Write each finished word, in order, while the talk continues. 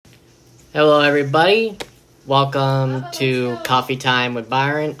Hello, everybody. Welcome to Coffee Time with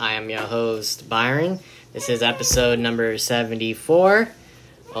Byron. I am your host, Byron. This is episode number 74.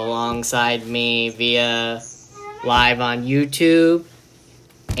 Alongside me via live on YouTube,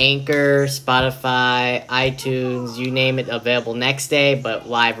 Anchor, Spotify, iTunes, you name it, available next day, but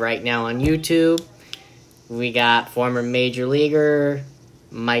live right now on YouTube. We got former Major Leaguer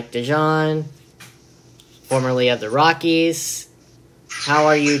Mike DeJean, formerly of the Rockies. How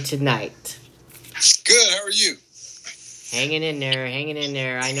are you tonight? Good, how are you? Hanging in there.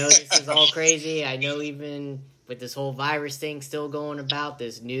 I know this is all crazy. I know even with this whole virus thing still going about,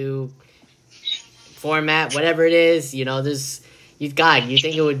 this new format, whatever it is, you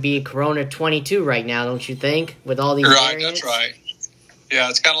think it would be Corona 22 right now, don't you think? With all these variants? That's right. Yeah,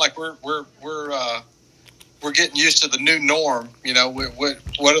 it's kind of like we're getting used to the new norm. You know,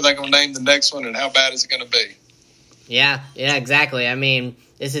 what are they going to name the next one, and how bad is it going to be? Yeah, exactly. I mean,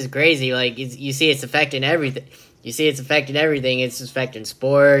 this is crazy. Like, you see it's affecting everything. It's affecting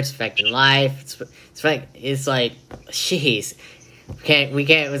sports, affecting life. It's like, jeez. We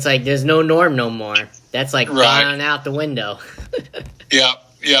can't, it's like there's no norm no more. That's like gone out the window. Yeah,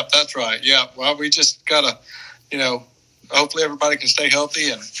 that's right. Yeah, well, we just got to, hopefully everybody can stay healthy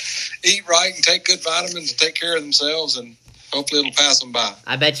and eat right and take good vitamins and take care of themselves, and hopefully it'll pass them by.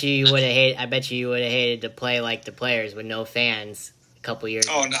 I bet you would have hated to play like the players with no fans a couple years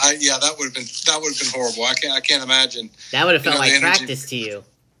ago. Oh, no, that would have been horrible. I can't imagine. That would have felt like practice to you.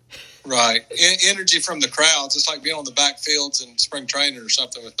 Right. Energy from the crowds. It's like being on the backfields in spring training or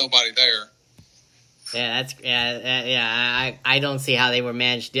something with nobody there. Yeah, I don't see how they were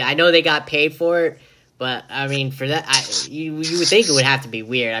managed. I know they got paid for it, but I mean, for that, you would think it would have to be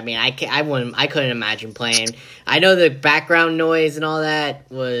weird. I mean, I couldn't imagine playing. I know the background noise and all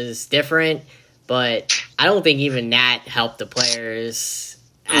that was different, but I don't think even that helped the players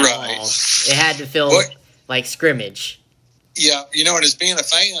at all. It had to feel like scrimmage. Yeah, and as being a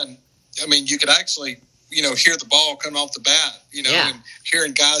fan, I mean, you could actually, hear the ball coming off the bat, and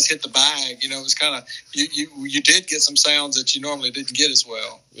hearing guys hit the bag, it was kind of, you did get some sounds that you normally didn't get as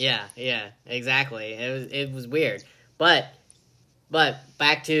well. Yeah, exactly. It was weird. But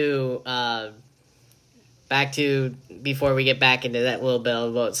back to before we get back into that little bit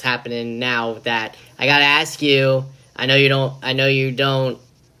of what's happening now with that, I got to ask you, I know you didn't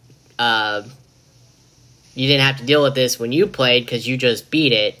have to deal with this when you played because you just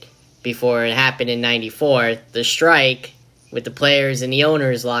beat it before it happened in 94, the strike with the players and the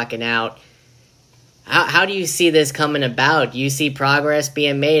owners locking out. How do you see this coming about? Do you see progress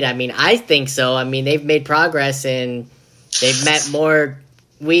being made? I mean, I think so. I mean, they've made progress and they've met more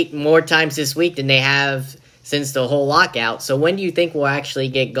times this week than they have since the whole lockout. So when do you think we'll actually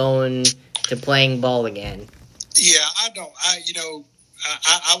get going to playing ball again? Yeah, I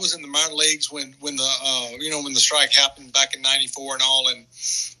was in the minor leagues when the strike happened back in 94 and all, and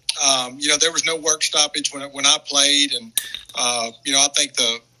there was no work stoppage when I played, and I think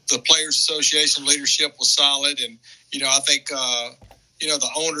the Players Association leadership was solid, and I think the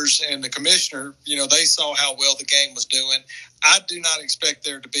owners and the commissioner, they saw how well the game was doing. I do not expect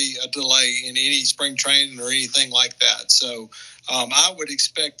there to be a delay in any spring training or anything like that. So I would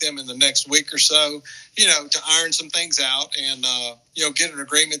expect them in the next week or so, to iron some things out and, get an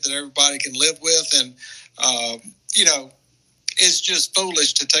agreement that everybody can live with. And, it's just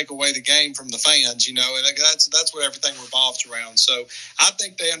foolish to take away the game from the fans, and that's what everything revolves around. So I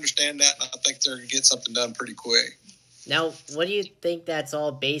think they understand that, and I think they're going to get something done pretty quick. Now, what do you think that's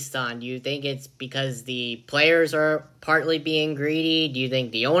all based on? Do you think it's because the players are partly being greedy? Do you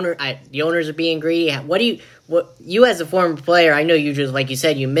think the owners are being greedy? What you as a former player, I know you just, like you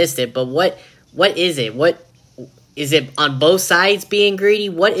said, you missed it, but what is it? What is it on both sides being greedy?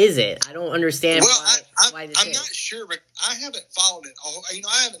 What is it? I don't understand why this I'm not sure, but I haven't followed it all.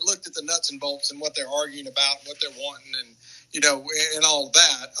 I haven't looked at the nuts and bolts and what they're arguing about, what they're wanting, and and all of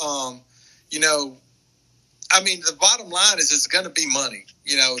that. I mean, the bottom line is it's going to be money.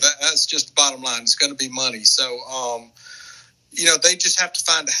 That's just the bottom line. It's going to be money. So, they just have to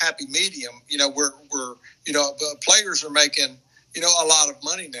find a happy medium. Where the players are making, a lot of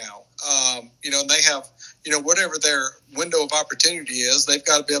money now. And they have, whatever their window of opportunity is, they've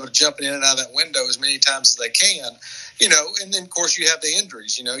got to be able to jump in and out of that window as many times as they can. And then, of course, you have the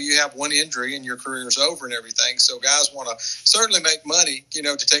injuries. You have one injury and your career's over and everything. So guys want to certainly make money,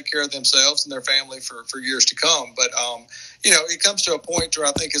 to take care of themselves and their family for years to come. But, it comes to a point where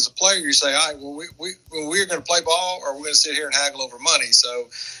I think as a player, you say, all right, well, we're going to play ball or we're going to sit here and haggle over money. So,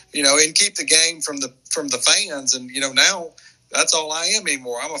 and keep the game from the fans. And, now that's all I am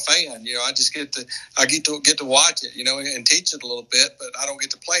anymore. I'm a fan. I just get to watch it, and teach it a little bit, but I don't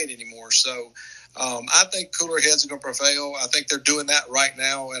get to play it anymore. So I think cooler heads are going to prevail. I think they're doing that right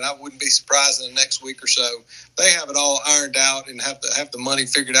now, and I wouldn't be surprised in the next week or so they have it all ironed out and have the money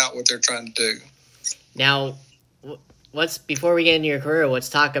figured out what they're trying to do. Now, before we get into your career, let's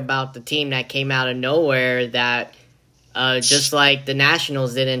talk about the team that came out of nowhere that just like the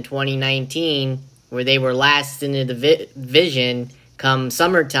Nationals did in 2019, where they were last in the division come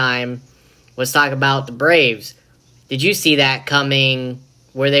summertime. Let's talk about the Braves. Did you see that coming?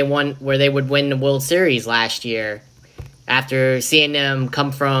 Where they would win the World Series last year, after seeing them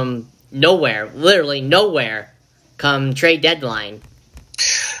come from nowhere, literally nowhere, come trade deadline.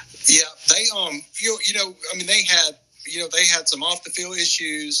 Yeah, they they had some off the field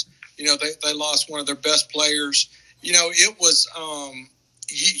issues. They lost one of their best players. It was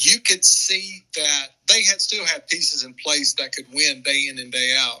you could see that they still had pieces in place that could win day in and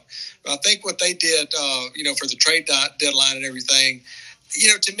day out. But I think what they did, for the trade deadline and everything.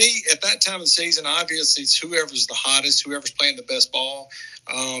 To me, at that time of the season, obviously it's whoever's the hottest, whoever's playing the best ball.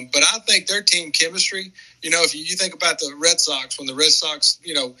 But I think their team chemistry, if you think about the Red Sox, when the Red Sox,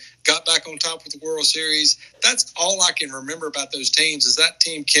 got back on top with the World Series, that's all I can remember about those teams is that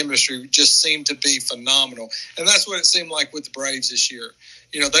team chemistry just seemed to be phenomenal. And that's what it seemed like with the Braves this year.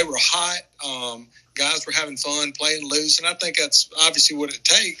 They were hot. Guys were having fun, playing loose, and I think that's obviously what it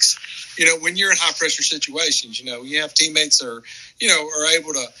takes. When you're in high-pressure situations, you have teammates that are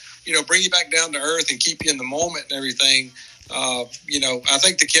able to, bring you back down to earth and keep you in the moment and everything. I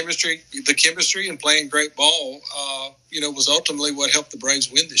think the chemistry and playing great ball, was ultimately what helped the Braves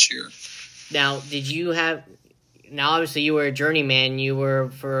win this year. Now, obviously you were a journeyman. You were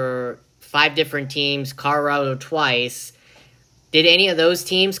for 5 different teams, Colorado twice. Did any of those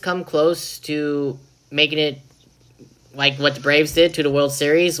teams come close to making it like what the Braves did to the World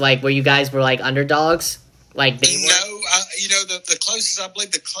Series, like where you guys were like underdogs? Like they were? No, the closest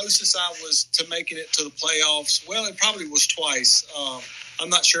I was to making it to the playoffs, well, it probably was twice. I'm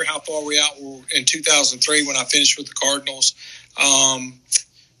not sure how far we out were in 2003 when I finished with the Cardinals.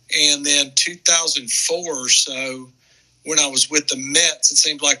 And then 2004 or so, when I was with the Mets, it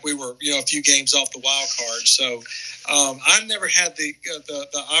seemed like we were, a few games off the wild card. So I never had the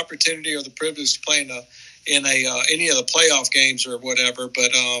opportunity or the privilege to play in any of the playoff games or whatever.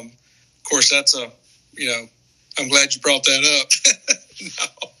 But of course, that's I'm glad you brought that up.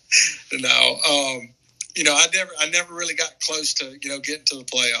 No. I never really got close to getting to the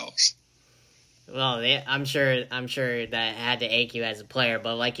playoffs. Well, I'm sure that had to ache you as a player,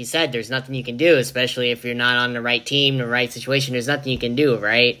 but like you said, there's nothing you can do, especially if you're not on the right team, the right situation. There's nothing you can do,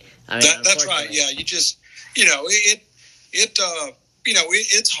 right? I mean, that's right. Yeah, you just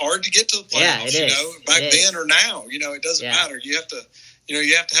it's hard to get to the playoffs. Yeah, it is. Back then or now, it doesn't matter. You have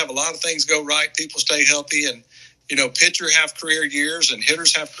to have a lot of things go right. People stay healthy, and pitcher have career years, and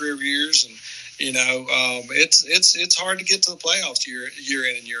hitters have career years, and it's hard to get to the playoffs year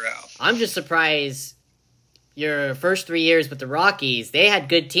in and year out. I'm just surprised your first 3 years with the Rockies, they had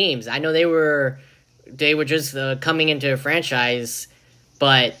good teams. I know they were just coming into a franchise,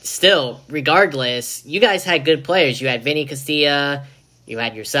 but still, regardless, you guys had good players. You had Vinny Castilla, you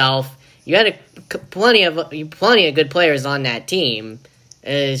had yourself, you had plenty of good players on that team.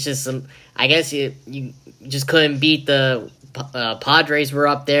 It's just I guess you just couldn't beat the Padres were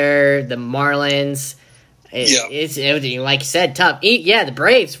up there, the Marlins. It's like you said, tough. The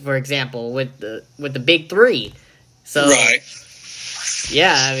Braves, for example, with the big 3. So, right.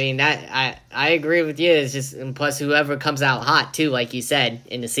 Yeah, I mean that I agree with you. It's just, and plus whoever comes out hot too, like you said,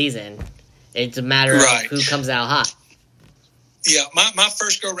 in the season, it's a matter of who comes out hot. Yeah, my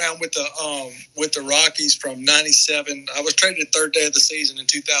first go round with the Rockies from '97. I was traded the third day of the season in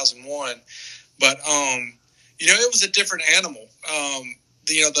 2001, but it was a different animal.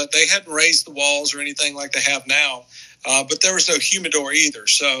 They hadn't raised the walls or anything like they have now, but there was no humidor either.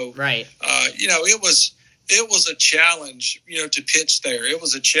 So, right. It was a challenge, to pitch there. It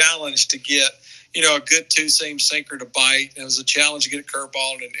was a challenge to get, a good 2-seam sinker to bite. It was a challenge to get a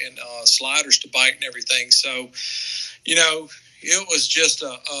curveball and sliders to bite and everything. So, it was just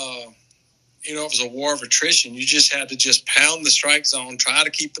it was a war of attrition. You just had to just pound the strike zone, try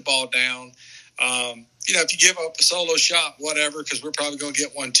to keep the ball down. If you give up a solo shot, whatever, because we're probably going to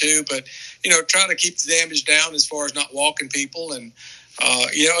get one too. But, try to keep the damage down as far as not walking people and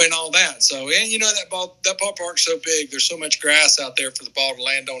all that. So, and that ballpark's so big. There's so much grass out there for the ball to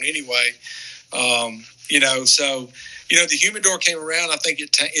land on anyway. So, the humidor came around. I think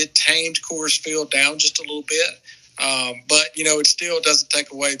it tamed Coors Field down just a little bit. But, it still doesn't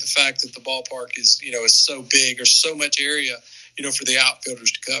take away the fact that the ballpark is, is so big. There's so much area. for the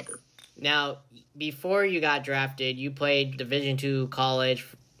outfielders to cover. Now, before you got drafted, you played Division II college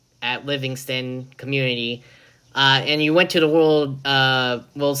at Livingston Community, and you went to the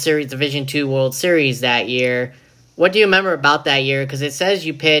World Series, Division II World Series that year. What do you remember about that year? Because it says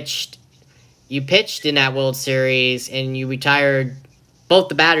you pitched in that World Series, and you retired both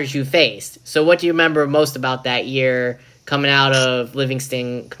the batters you faced. So what do you remember most about that year coming out of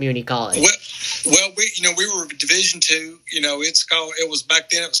Livingston Community College? Well, we were Division II. It was back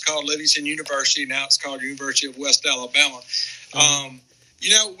then. It was called Livingston University. Now it's called University of West Alabama.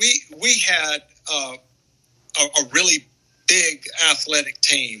 We had a really big athletic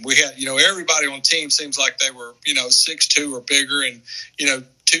team. We had, everybody on the team seems like they were, 6'2" or bigger, and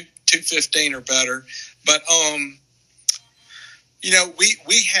 215 or better. But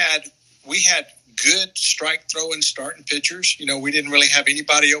we had good strike throwing starting pitchers. We didn't really have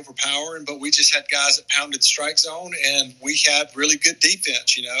anybody overpowering, but we just had guys that pounded the strike zone, and we had really good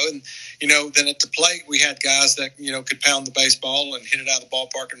defense, and then at the plate we had guys that could pound the baseball and hit it out of the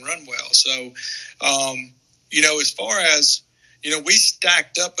ballpark and run well. So as far as we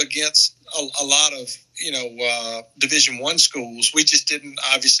stacked up against a lot of Division I schools. We just didn't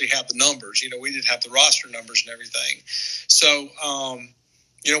obviously have the numbers. We didn't have the roster numbers and everything. So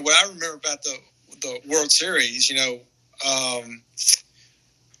what I remember about the World Series, it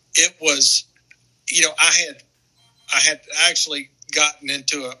was, I had actually gotten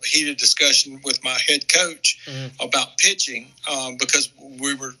into a heated discussion with my head coach about pitching because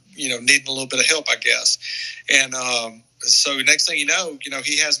we were, needing a little bit of help, I guess. And so next thing you know,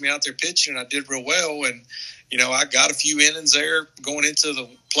 he has me out there pitching, and I did real well. And, I got a few innings there going into the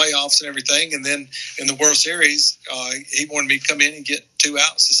playoffs and everything. And then in the World Series, he wanted me to come in and get 2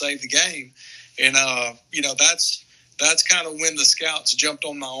 outs to save the game. And, that's kind of when the scouts jumped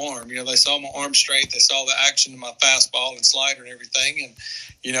on my arm. They saw my arm strength. They saw the action in my fastball and slider and everything.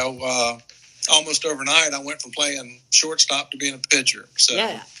 And, almost overnight, I went from playing shortstop to being a pitcher. So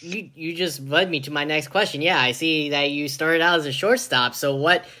yeah, you just led me to my next question. Yeah, I see that you started out as a shortstop. So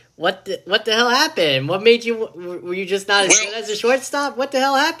what the hell happened? What made you? Were you just not as good as a shortstop? What the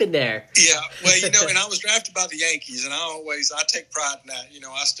hell happened there? Yeah, well, and I was drafted by the Yankees, and I take pride in that.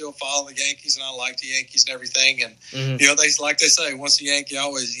 I still follow the Yankees, and I like the Yankees and everything. And they say, once a Yankee,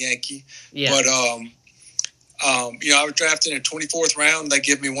 always a Yankee. Yeah. But I was drafted in the 24th round. They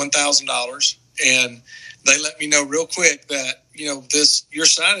give me $1,000, and they let me know real quick that your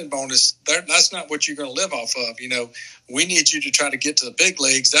signing bonus, that's not what you're going to live off of. We need you to try to get to the big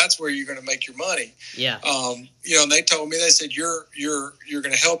leagues. That's where you're going to make your money. Yeah. And they told me, they said, you're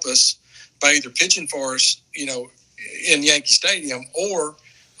going to help us by either pitching for us, in Yankee Stadium, or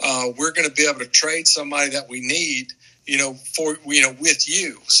we're going to be able to trade somebody that we need, with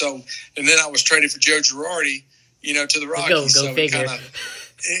you. So, and then I was traded for Joe Girardi, to the Rockies. Go figure.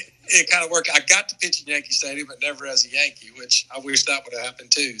 It kind of worked. I got to pitch in Yankee Stadium, but never as a Yankee, which I wish that would have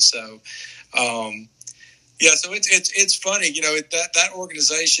happened too. So, so it's funny, that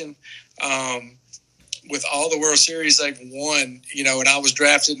organization, with all the World Series they've won, and I was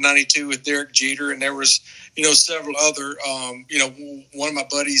drafted in 92 with Derek Jeter, and there was, several other, one of my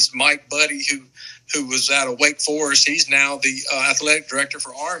buddies, Mike Buddy, who was out of Wake Forest. He's now the athletic director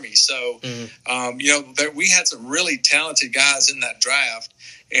for Army. So, we had some really talented guys in that draft.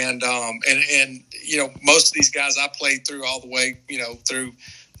 And most of these guys I played through all the way, through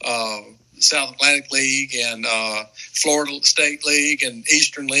South Atlantic League and Florida State League and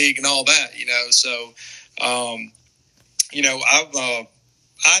Eastern League and all that, So, I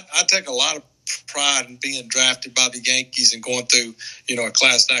take a lot of pride in being drafted by the Yankees and going through, a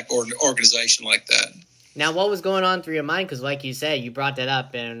class act organization like that. Now, what was going on through your mind? Because like you said, you brought that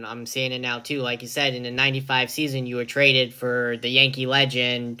up, and I'm saying it now too. Like you said, in the 95 season, you were traded for the Yankee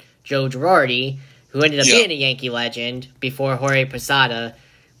legend, Joe Girardi, who ended up being a Yankee legend before Jorge Posada.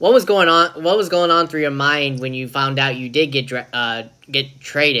 What was going on? What was going on through your mind when you found out you did get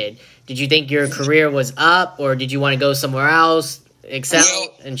traded? Did you think your career was up, or did you want to go somewhere else,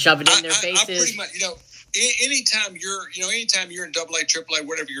 excel, and shove it in their faces? I pretty much, anytime you're in AA, AAA,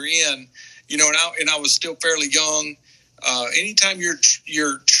 whatever you're in, and I was still fairly young. Anytime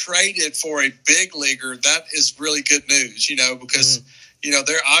you're traded for a big leaguer, that is really good news. Because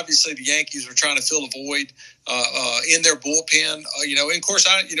they're obviously the Yankees were trying to fill a void in their bullpen. And of course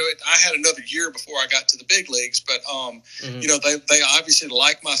I had another year before I got to the big leagues, but they obviously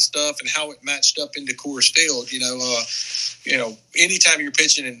liked my stuff and how it matched up into Coors Field. Anytime you're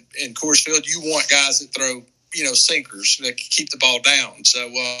pitching in Coors Field, you want guys that throw sinkers that can keep the ball down.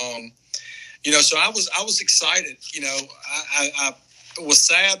 So. So I was excited. was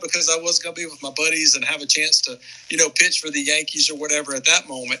sad because I was going to be with my buddies and have a chance to, pitch for the Yankees or whatever at that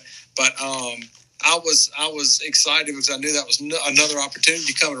moment. But I was excited because I knew that was another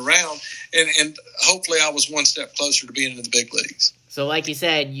opportunity coming around, and hopefully I was one step closer to being in the big leagues. So like you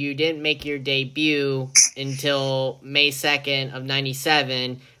said, you didn't make your debut until May 2nd of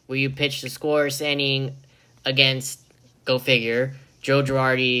 97, where you pitched the scoreless inning against, go figure, Joe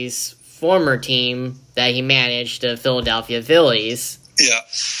Girardi's former team that he managed, the Philadelphia Phillies.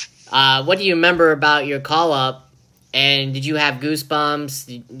 Yeah. What do you remember about your call-up, and did you have goosebumps?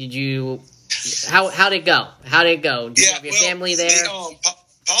 Did you... How'd it go? Did you have your family there?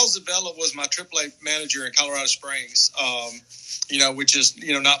 Paul Zabella was my AAA manager in Colorado Springs, which is,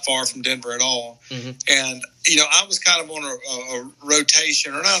 not far from Denver at all. Mm-hmm. And, I was kind of on a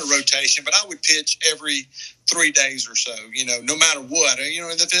rotation, or not a rotation, but I would pitch every 3 days or so, no matter what. And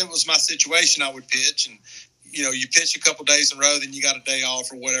if it was my situation, I would pitch. And, you pitch a couple days in a row, then you got a day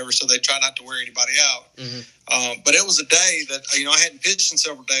off or whatever, so they try not to wear anybody out. Mm-hmm. But it was a day that, I hadn't pitched in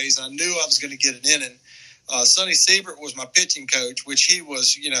several days, and I knew I was going to get an inning. Sonny Siebert was my pitching coach, which he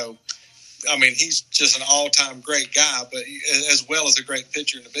was, he's just an all-time great guy, but as well as a great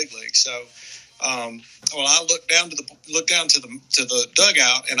pitcher in the big league. So, I looked down to the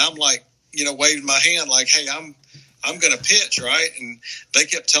dugout, and I'm like, waving my hand like, hey, I'm going to pitch, right? And they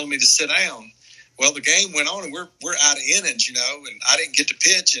kept telling me to sit down. Well, the game went on, and we're out of innings, and I didn't get to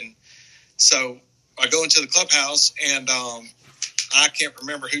pitch, and so I go into the clubhouse, and I can't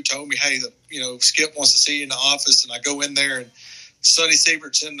remember who told me, hey, Skip wants to see you in the office, and I go in there, and Sonny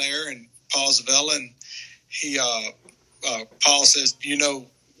Siebert's in there, and Paul Zavella, and he, Paul says, do you know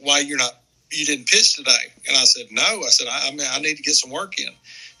why you didn't pitch today? And I said, no. I said, I need to get some work in.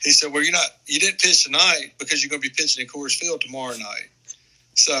 He said, well, you didn't pitch tonight because you're going to be pitching in Coors Field tomorrow night.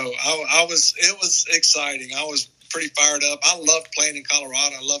 So it was exciting. I was pretty fired up. I loved playing in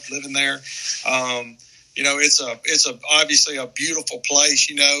Colorado. I loved living there. It's obviously a beautiful place,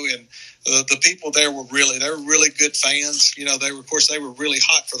 and the people there were really good fans. They were really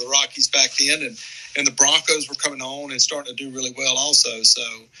hot for the Rockies back then, and the Broncos were coming on and starting to do really well also. So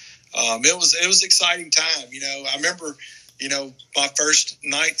it was exciting time. I remember, my first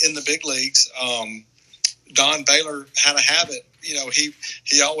night in the big leagues, Don Baylor had a habit.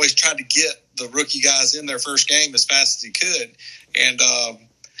 He always tried to get the rookie guys in their first game as fast as he could. And,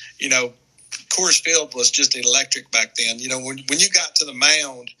 Coors Field was just electric back then. When you got to the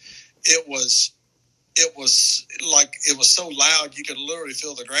mound, it was so loud you could literally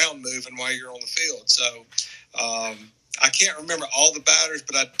feel the ground moving while you're on the field. So I can't remember all the batters,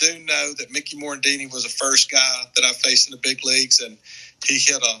 but I do know that Mickey Morandini was the first guy that I faced in the big leagues, and he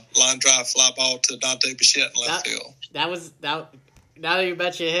hit a line drive fly ball to Dante Bichette in left field. Now that you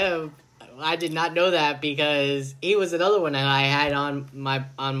mention him, I did not know that because he was another one that I had on my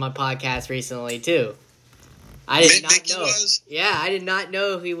podcast recently too. I did not know. Yeah, I did not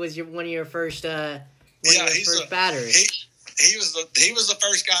know he was one of your first first batters. He was the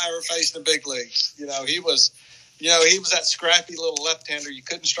first guy I ever faced in the big leagues. He was that scrappy little left-hander. You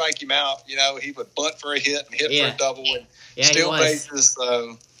couldn't strike him out. He would bunt for a hit and hit for a double and steal bases.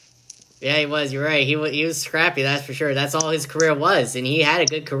 So. Yeah, he was. You're right. He was scrappy, that's for sure. That's all his career was, and he had a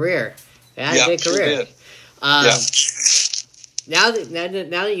good career. He did. Now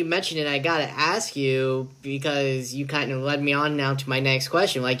that you mentioned it, I gotta ask you, because you kind of led me on now to my next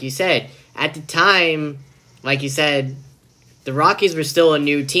question. Like you said, at the time, like you said, the Rockies were still a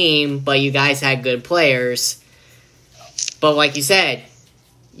new team, but you guys had good players. But like you said,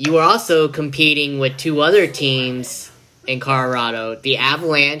 you were also competing with two other teams in Colorado, the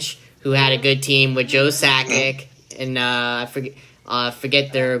Avalanche, who had a good team with Joe Sakic, and I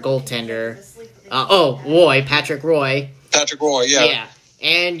forget their goaltender. Patrick Roy. Patrick Roy, yeah. Yeah.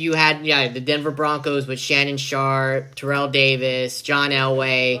 And you had the Denver Broncos with Shannon Sharp, Terrell Davis, John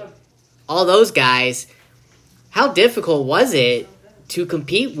Elway, all those guys. How difficult was it to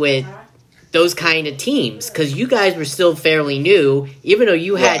compete with those kind of teams? Because you guys were still fairly new, even though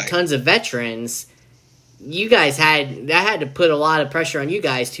you had tons of veterans. You guys had to put a lot of pressure on you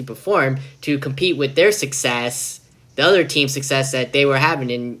guys to perform, to compete with their success, the other team's success that they were having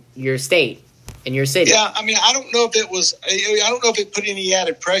in your state, in your city. Yeah, I don't know if it put any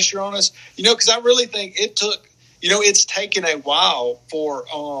added pressure on us, because I really think it took, it's taken a while for,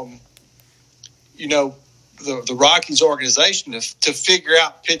 the Rockies organization to figure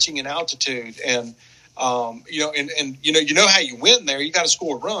out pitching and altitude, and how you win there. You got to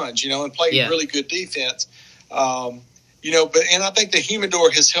score runs, and play really good defense. And I think the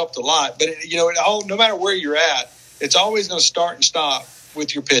humidor has helped a lot. But no matter where you're at, it's always going to start and stop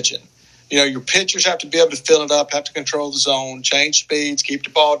with your pitching. your pitchers have to be able to fill it up, have to control the zone, change speeds, keep the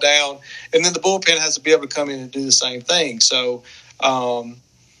ball down, and then the bullpen has to be able to come in and do the same thing. So, I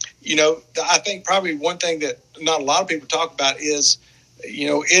think probably one thing that not a lot of people talk about is,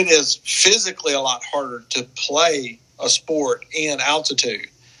 it is physically a lot harder to play a sport in altitude.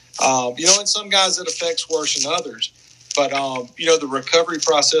 And some guys it affects worse than others. But, the recovery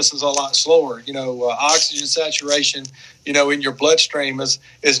process is a lot slower. Oxygen saturation, in your bloodstream is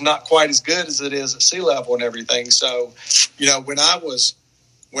not quite as good as it is at sea level and everything. So, when I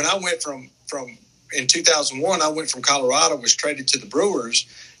went from in 2001, I went from Colorado, was traded to the Brewers.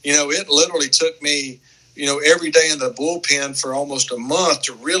 It literally took me, every day in the bullpen for almost a month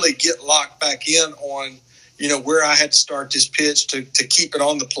to really get locked back in on, where I had to start this pitch to keep it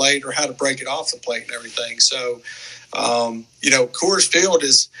on the plate or how to break it off the plate and everything. So, Coors Field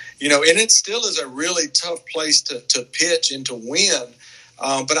is, and it still is a really tough place to pitch and to win.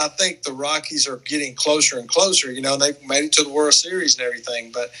 But I think the Rockies are getting closer and closer. They've made it to the World Series and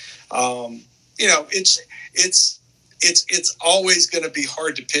everything. But, it's always going to be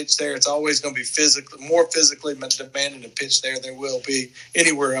hard to pitch there. It's always going to be more physically demanding to pitch there than will be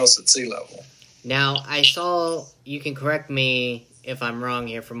anywhere else at sea level. Now, I saw, you can correct me if I'm wrong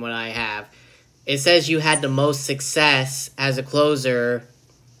here from what I have. It says you had the most success as a closer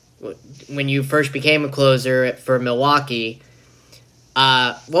when you first became a closer for Milwaukee.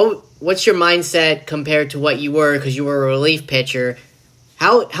 What's your mindset compared to what you were, because you were a relief pitcher?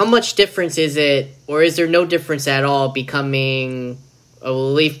 How much difference is it, or is there no difference at all becoming a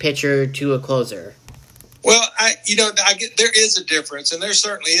relief pitcher to a closer? Well, there is a difference, and there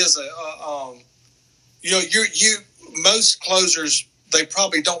certainly is most closers, they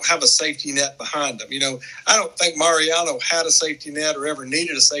probably don't have a safety net behind them. I don't think Mariano had a safety net or ever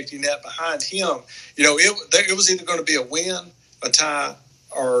needed a safety net behind him. It was either going to be a win, a tie,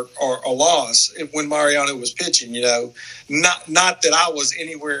 or a loss when Mariano was pitching. Not that I was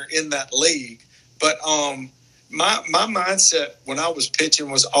anywhere in that league, but my mindset when I was pitching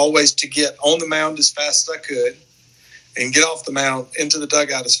was always to get on the mound as fast as I could and get off the mound into the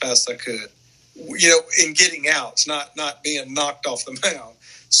dugout as fast as I could. In getting outs, not being knocked off the mound.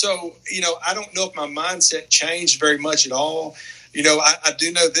 So, I don't know if my mindset changed very much at all. I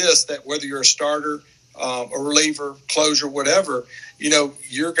do know this, that whether you're a starter, a reliever, closer, whatever,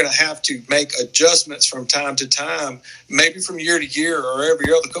 you're going to have to make adjustments from time to time, maybe from year to year or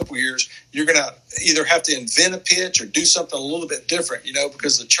every other couple of years. You're going to either have to invent a pitch or do something a little bit different,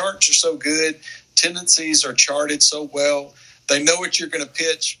 because the charts are so good, tendencies are charted so well. They know what you're going to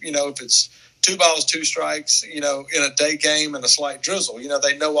pitch, if it's 2 balls, 2 strikes, in a day game and a slight drizzle.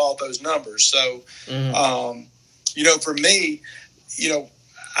 They know all those numbers. So, for me,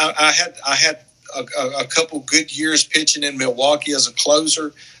 I had a couple good years pitching in Milwaukee as a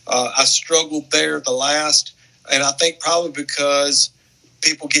closer. I struggled there the last, and I think probably because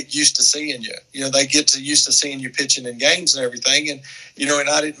people get used to seeing you. They get used to seeing you pitching in games and everything. And, and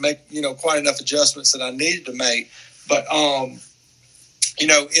I didn't make, quite enough adjustments that I needed to make. But,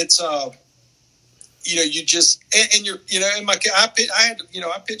 it's you just and you're in my I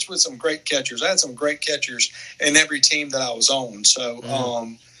pitched with some great catchers. I had some great catchers in every team that I was on. So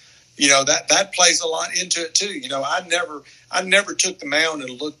that plays a lot into it too. I never took the mound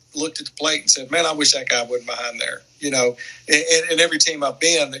and looked at the plate and said, "Man, I wish that guy wasn't behind there." And every team I've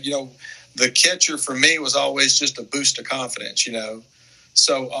been, the catcher for me was always just a boost of confidence.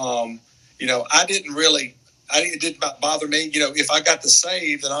 So it didn't bother me. If I got the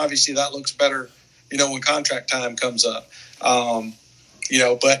save, then obviously that looks better. When contract time comes up, but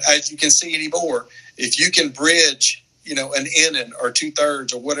as you can see anymore, if you can bridge, an inning or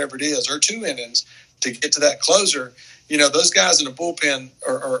 2/3 or whatever it is, or 2 innings to get to that closer, those guys in the bullpen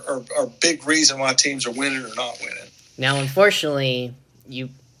are a big reason why teams are winning or not winning. Now, unfortunately,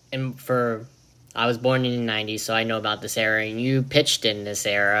 I was born in the 90s, so I know about this era, and you pitched in this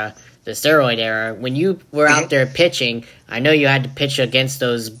era, the steroid era. When you were out there pitching, I know you had to pitch against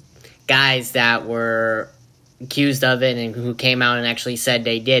those guys that were accused of it and who came out and actually said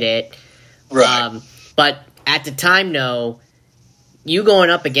they did it. Right. But at the time, though, you going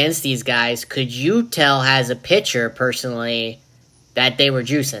up against these guys, could you tell as a pitcher personally that they were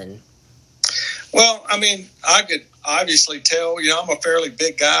juicing? Well, I could obviously tell. I'm a fairly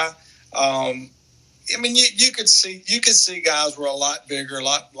big guy. You could see guys were a lot bigger, a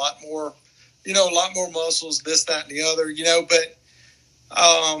lot more, a lot more muscles, this, that, and the other, but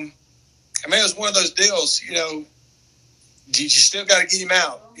it was one of those deals, you still got to get him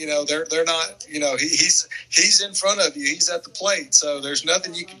out. They're not, he's in front of you. He's at the plate. So there's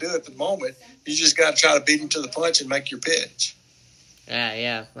nothing you can do at the moment. You just got to try to beat him to the punch and make your pitch.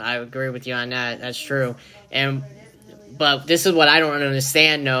 Yeah, I agree with you on that. That's true. But this is what I don't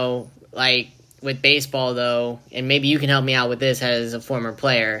understand, though. Like with baseball, though, and maybe you can help me out with this as a former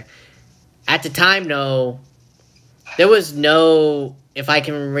player. At the time, though, there was no, if I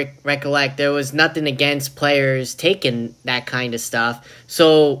can recollect, there was nothing against players taking that kind of stuff.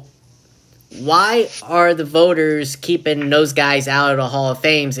 So why are the voters keeping those guys out of the Hall of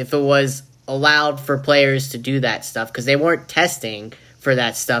Fames if it was allowed for players to do that stuff? Because they weren't testing for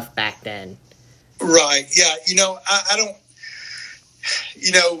that stuff back then. Right. Yeah. I don't.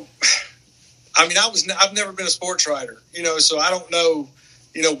 I've never been a sports writer. So I don't know.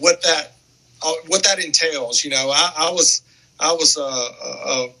 What that entails. I was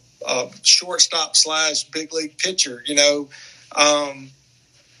a shortstop / big league pitcher. It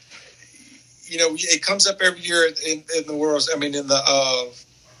comes up every year in the world. I mean, in the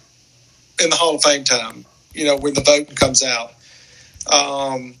Hall of Fame time. When the voting comes out.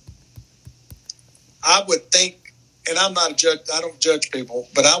 I would think, and I'm not a judge. I don't judge people,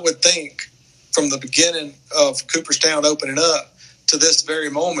 but I would think from the beginning of Cooperstown opening up to this very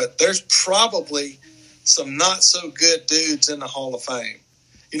moment, there's probably some not so good dudes in the Hall of Fame.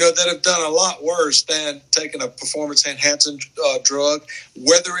 That have done a lot worse than taking a performance-enhancing drug,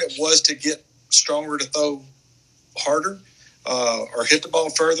 whether it was to get stronger to throw harder or hit the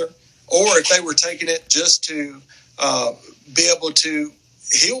ball further, or if they were taking it just to be able to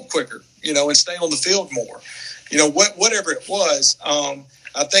heal quicker, and stay on the field more. Whatever it was,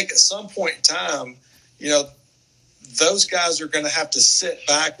 I think at some point in time, those guys are going to have to sit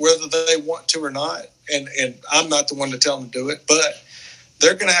back whether they want to or not. And I'm not the one to tell them to do it, but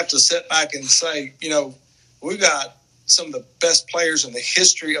they're going to have to sit back and say, we've got some of the best players in the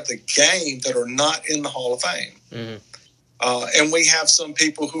history of the game that are not in the Hall of Fame. Mm-hmm. And we have some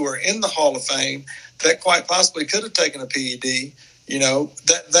people who are in the Hall of Fame that quite possibly could have taken a PED,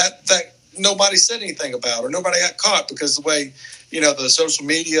 that nobody said anything about, or nobody got caught because the way, the social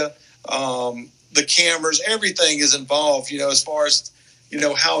media, the cameras, everything is involved, as far as,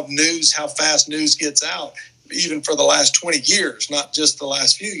 how fast news gets out, even for the last 20 years, not just the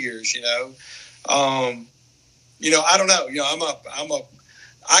last few years, I don't know,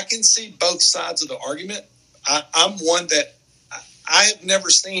 I can see both sides of the argument. I'm one that I have never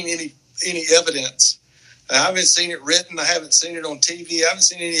seen any evidence. I haven't seen it written. I haven't seen it on TV. I haven't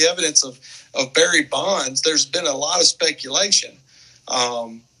seen any evidence of Barry Bonds. There's been a lot of speculation,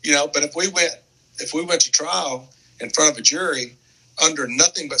 but if we went to trial in front of a jury under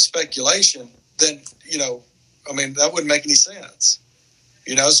nothing but speculation, then, that wouldn't make any sense.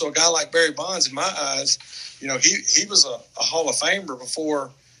 So a guy like Barry Bonds, in my eyes, he was a Hall of Famer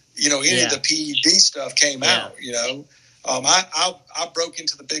before, any of the PED stuff came out, I broke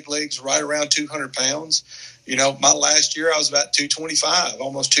into the big leagues right around 200 pounds. My last year I was about 225,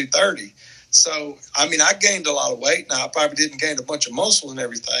 almost 230. So, I gained a lot of weight. Now, I probably didn't gain a bunch of muscle and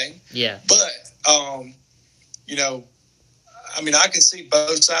everything. Yeah. But, I can see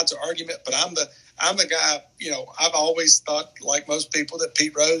both sides of the argument, but I'm the guy, I've always thought, like most people, that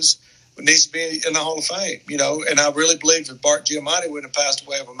Pete Rose needs to be in the Hall of Fame, and I really believe if Bart Giamatti wouldn't have passed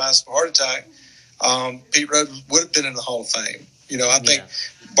away of a massive heart attack, Pete Rose would have been in the Hall of Fame. I think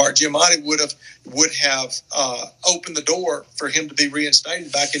Bart Giamatti would have opened the door for him to be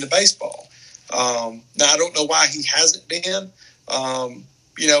reinstated back into baseball. Now I don't know why he hasn't been,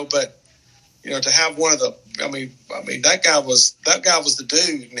 but to have one of the, that guy was the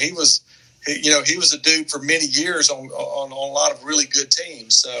dude, and he was a dude for many years on a lot of really good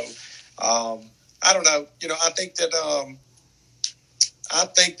teams. So I don't know. I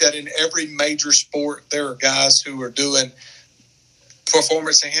think that in every major sport there are guys who are doing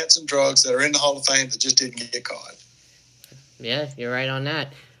performance-enhancing drugs that are in the Hall of Fame that just didn't get caught. Yeah, you're right on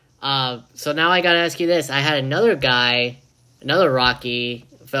that. So now I got to ask you this. I had another Rocky,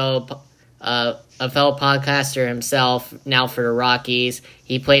 a fellow podcaster himself, now for the Rockies.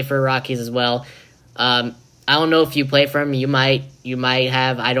 He played for the Rockies as well. I don't know if you played for him. You might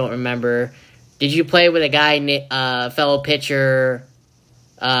have. I don't remember. Did you play with a guy, fellow pitcher,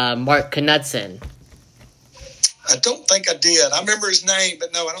 Mark Knudsen? I don't think I did. I remember his name,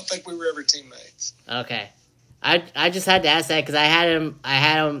 but no, I don't think we were ever teammates. Okay. I just had to ask that because I had him.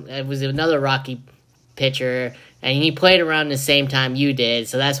 It was another Rocky pitcher, and he played around the same time you did,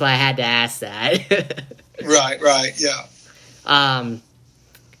 so that's why I had to ask that. Right, yeah.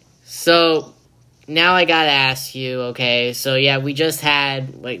 So now I gotta ask you. Okay, so yeah, we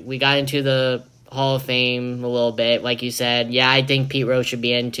got into the Hall of Fame a little bit, like you said. Yeah, I think Pete Rose should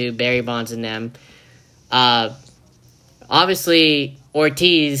be into Barry Bonds and them. Obviously,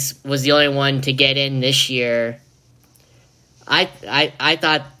 Ortiz was the only one to get in this year.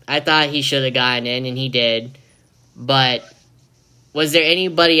 I thought he should have gotten in, and he did. But was there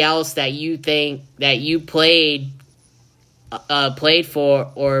anybody else that you think that you played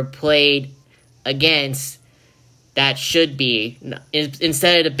for or played against that should be,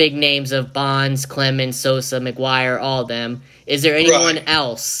 instead of the big names of Bonds, Clemens, Sosa, McGuire, all of them? Is there anyone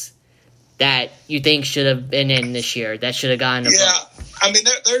else that you think should have been in this year that should have gotten a vote? I mean,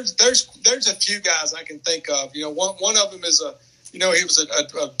 there's a few guys I can think of. One of them is he was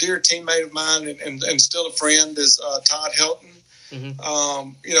a dear teammate of mine and still a friend, is Todd Helton.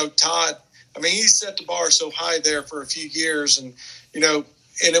 Mm-hmm. Todd, I mean, he set the bar so high there for a few years, and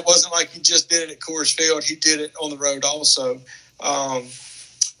and it wasn't like he just did it at Coors Field. He did it on the road also. Fred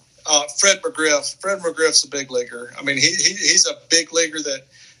McGriff's a big leaguer. I mean, he's a big leaguer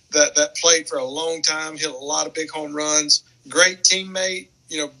that played for a long time, hit a lot of big home runs. Great teammate,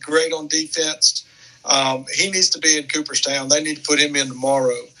 great on defense. He needs to be in Cooperstown. They need to put him in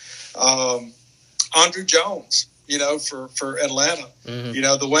tomorrow. Andrew Jones, for Atlanta.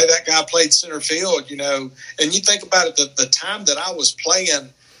 Mm-hmm. The way that guy played center field, and you think about it, the time that I was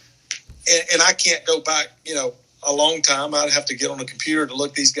playing, and I can't go back, a long time. I'd have to get on the computer to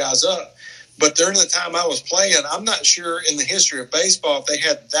look these guys up. But during the time I was playing, I'm not sure in the history of baseball if they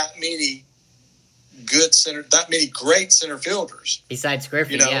had that many great center fielders. Besides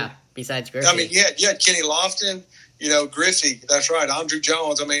Griffey, Besides Griffey. I mean, you had Kenny Lofton, Griffey, that's right, Andrew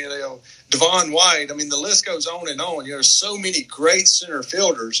Jones, I mean, Devon White, I mean, the list goes on and on. There's so many great center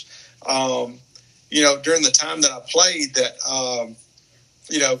fielders, during the time that I played that,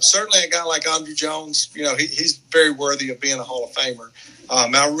 certainly a guy like Andrew Jones, he's very worthy of being a Hall of Famer.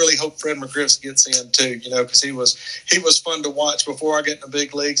 I really hope Fred McGriff gets in too, because he was fun to watch before I get in the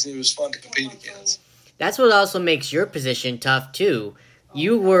big leagues, and he was fun to compete against. That's what also makes your position tough too.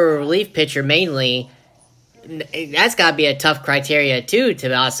 You were a relief pitcher mainly. That's got to be a tough criteria too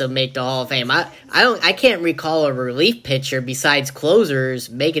to also make the Hall of Fame. I can't recall a relief pitcher besides closers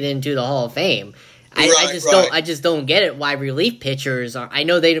make it into the Hall of Fame. I just don't get it why relief pitchers are. I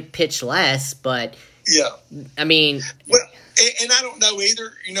know they pitch less, but I mean, and I don't know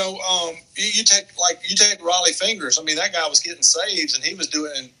either. You take Raleigh Fingers. I mean, that guy was getting saves, and he was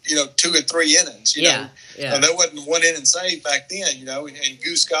doing 2 and 3 innings. And there wasn't one inning save back then. And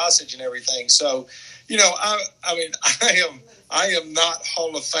Goose Gossage and everything. So, I am not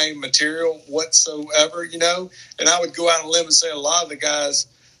Hall of Fame material whatsoever. And I would go out on a limb and say a lot of the guys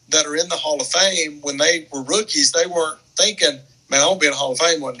that are in the Hall of Fame, when they were rookies, they weren't thinking, man, I'll be in the Hall of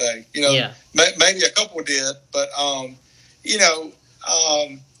Fame one day. Maybe a couple did, but I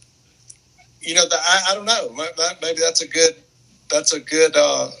don't know. Maybe that's a good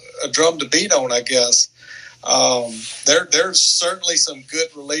drum to beat on, I guess. There's certainly some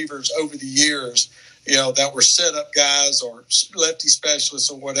good relievers over the years, that were set up guys or lefty specialists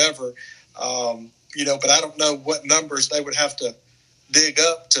or whatever. But I don't know what numbers they would have to dig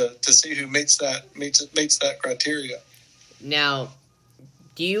up to see who meets that criteria. Now,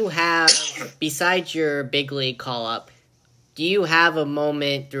 do you have, besides your big league call up, do you have a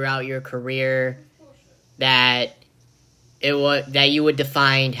moment throughout your career that you would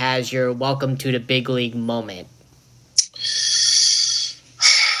define as your welcome to the big league moment?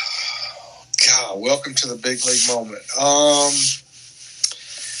 God, welcome to the big league moment.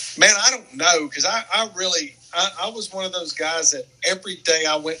 Man, I don't know, because I was one of those guys that every day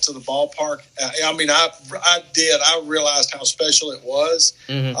I went to the ballpark. I realized how special it was.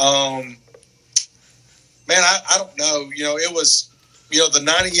 Mm-hmm. Man, I don't know. It was, the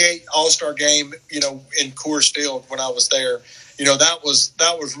 98 All-Star game, in Coors Field when I was there. That was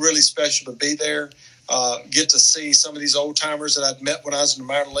really special to be there. Get to see some of these old timers that I'd met when I was in the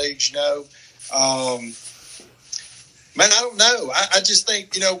minor leagues, Man, I don't know. I just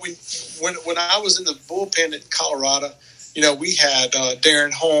think, when I was in the bullpen at Colorado, we had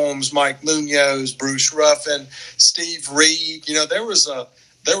Darren Holmes, Mike Munoz, Bruce Ruffin, Steve Reed. There was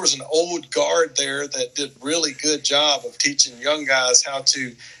an old guard there that did really good job of teaching young guys how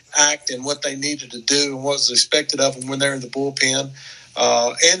to act and what they needed to do and what was expected of them when they're in the bullpen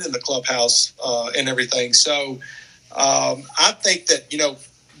and in the clubhouse and everything. So I think that,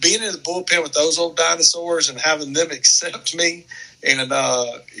 being in the bullpen with those old dinosaurs and having them accept me and,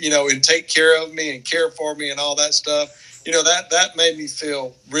 and take care of me and care for me and all that stuff, that made me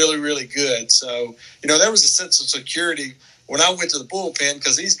feel really, really good. So, there was a sense of security when I went to the bullpen,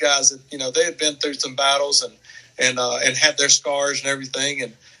 because these guys, they had been through some battles and had their scars and everything,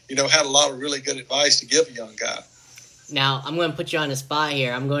 and had a lot of really good advice to give a young guy. Now, I'm going to put you on the spot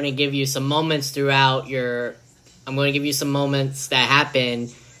here. I'm going to give you some moments throughout I'm going to give you some moments that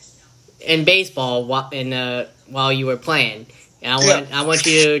happened in baseball while you were playing. And I want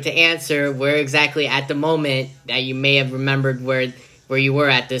you to answer where exactly at the moment that you may have remembered where you were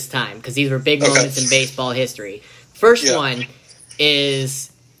at this time, because these were big moments in baseball history. First one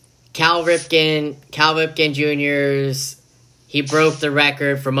is Cal Ripken Jr.'s. He broke the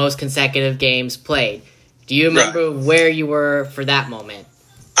record for most consecutive games played. Do you remember where you were for that moment?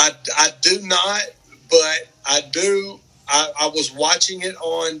 I do not, but I do. I was watching it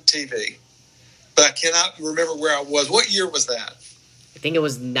on TV. But I cannot remember where I was. What year was that? I think it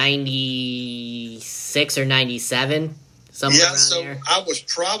was 96 or 97, somewhere around there. I was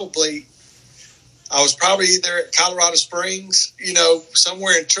probably either at Colorado Springs,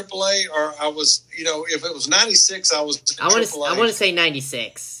 somewhere in AAA, or I was, if it was 96, I was in AAA. I want to say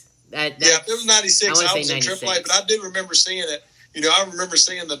 96. If it was 96, I was in 96. AAA, but I do remember seeing it. I remember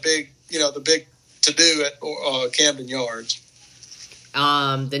seeing the big to-do at Camden Yards.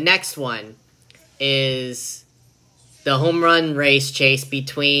 The next one is the home run race chase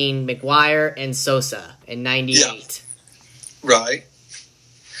between McGuire and Sosa in 98. Yeah. Right.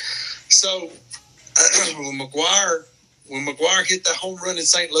 So when McGuire hit the home run in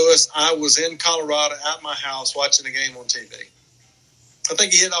St. Louis, I was in Colorado at my house watching the game on TV. I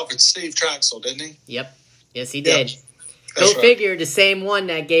think he hit off at Steve Traxel, didn't he? Yep. Yes, he did. Yep. Go figure, the same one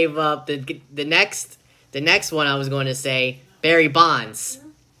that gave up the next one I was going to say, Barry Bonds.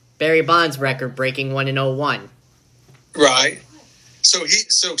 Barry Bonds record-breaking one in 01. Right. So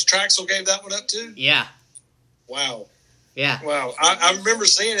Traxel gave that one up too? Yeah. Wow. Yeah. Wow. I remember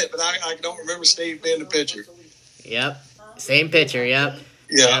seeing it, but I don't remember Steve being the pitcher. Yep. Same pitcher, yep.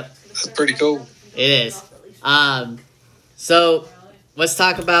 Yeah. Yep. That's pretty cool. It is. So let's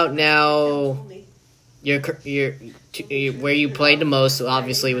talk about now your where you played the most.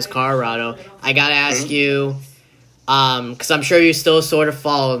 Obviously was Colorado. I got to ask you, because I'm sure you still sort of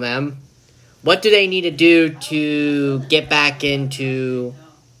follow them. What do they need to do to get back into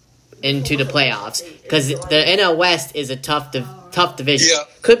the playoffs? Because the NL West is a tough division. Yeah.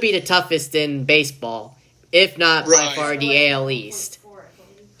 Could be the toughest in baseball, if not by far the AL East.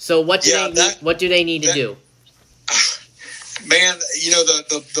 So what do they need to do? Man,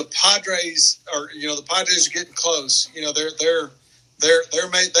 the Padres are getting close. They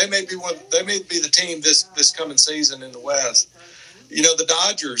may be the team this coming season in the West. The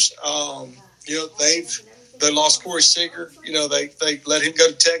Dodgers. They lost Corey Seager. They let him go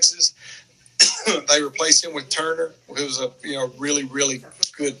to Texas. They replaced him with Turner, who was a really, really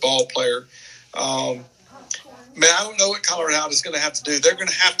good ball player. Man, I don't know what Colorado is going to have to do. They're going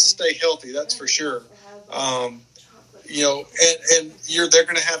to have to stay healthy, that's for sure. They're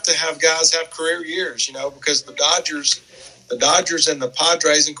going to have guys have career years, because the Dodgers and the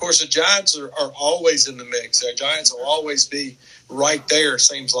Padres, and of course the Giants are always in the mix. The Giants will always be right there.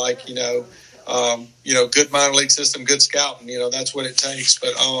 Seems like good minor league system, good scouting. That's what it takes.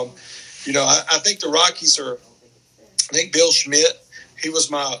 But I think the Rockies are. I think Bill Schmidt. He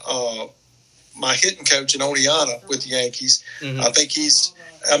was my hitting coach in Oneonta with the Yankees. Mm-hmm. I think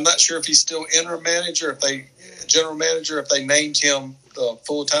I'm not sure if he's still interim manager. General manager, if they named him the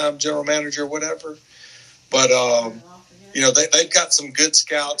full-time general manager or whatever. But they've got some good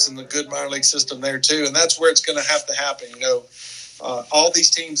scouts in the good minor league system there too, and that's where it's going to have to happen. All these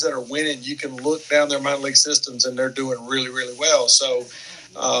teams that are winning, you can look down their minor league systems and they're doing really, really well. So,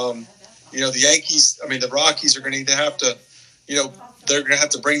 the Yankees, the Rockies are going to have to, they're going to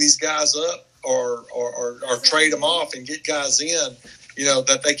have to bring these guys up or trade them off and get guys in,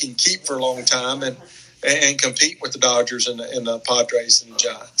 that they can keep for a long time and compete with the Dodgers and the Padres and the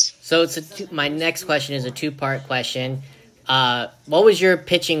Giants. So my next question is a two-part question. What was your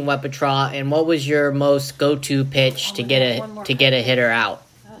pitching repertoire, and what was your most go-to pitch to get a hitter out?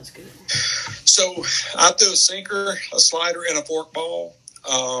 So I threw a sinker, a slider, and a forkball.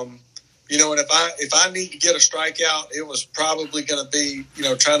 And if I need to get a strikeout, it was probably going to be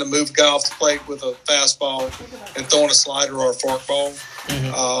trying to move a guy off the plate with a fastball and throwing a slider or a forkball.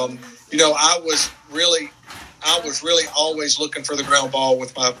 Mm-hmm. I was really always looking for the ground ball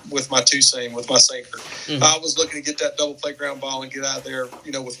with my two-seam, with my sinker. Mm-hmm. I was looking to get that double play ground ball and get out there,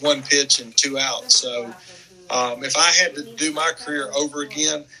 with one pitch and two outs. So if I had to do my career over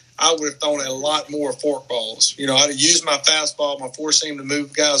again, I would have thrown a lot more fork balls. I'd have used my fastball, my four-seam to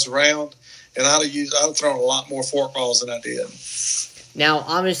move guys around, and I'd have thrown a lot more fork balls than I did. Now,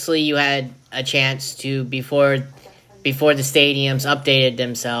 obviously, you had a chance to before the stadiums updated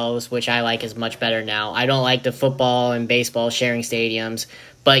themselves, which I like is much better now. I don't like the football and baseball sharing stadiums,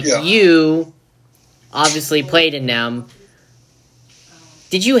 but you obviously played in them.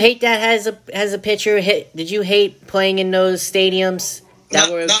 Did you hate that as a pitcher? Did you hate playing in those stadiums that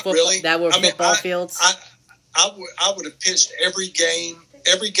were not really. That were football fields? I would have pitched every game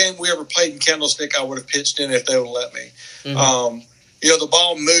we ever played in Candlestick. I would have pitched in if they would let me. Mm-hmm. The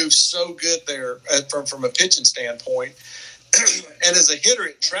ball moves so good there from a pitching standpoint, and as a hitter,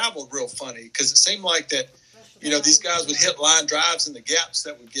 it traveled real funny because it seemed like that. These guys would hit line drives in the gaps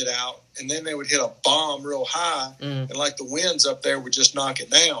that would get out, and then they would hit a bomb real high, and like the winds up there would just knock it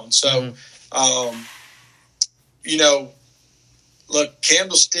down. So, look,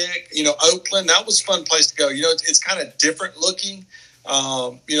 Candlestick, Oakland, that was a fun place to go. It's kind of different looking.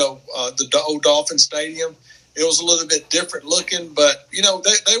 The old Dolphin Stadium, it was a little bit different looking, but,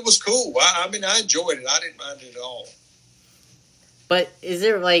 they was cool. I enjoyed it. I didn't mind it at all. But is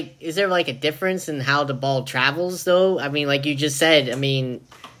there like a difference in how the ball travels though? I mean, like you just said,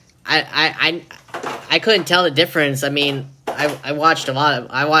 I couldn't tell the difference. I watched a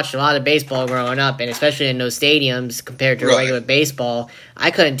lot of baseball growing up, and especially in those stadiums compared to regular baseball,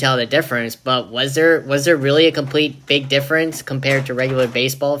 I couldn't tell the difference. But was there really a complete big difference compared to regular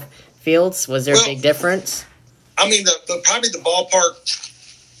baseball fields? Was there a big difference? Probably the ballpark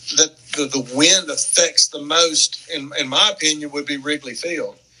that the wind affects the most, in my opinion, would be Wrigley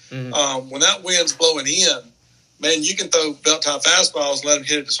Field. Mm-hmm. When that wind's blowing in, man, you can throw belt-top fastballs and let them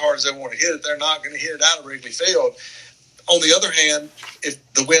hit it as hard as they want to hit it. They're not going to hit it out of Wrigley Field. On the other hand, if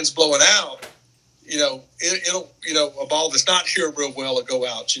the wind's blowing out, it'll a ball that's not here real well will go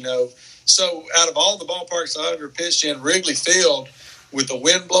out. So out of all the ballparks I've ever pitched in, Wrigley Field with the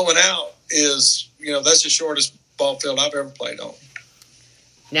wind blowing out is that's the shortest ball field I've ever played on.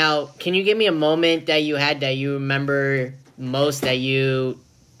 Now, can you give me a moment that you had that you remember most, that you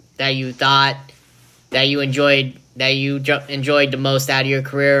thought that you enjoyed the most out of your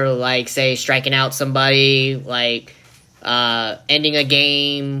career? Like, say, striking out somebody, like ending a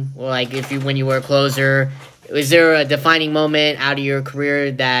game, or like when you were a closer. Was there a defining moment out of your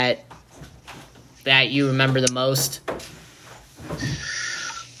career that you remember the most?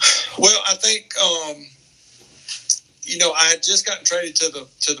 Well, I think. I had just gotten traded to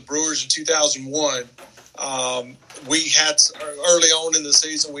the Brewers in 2001. We had early on in the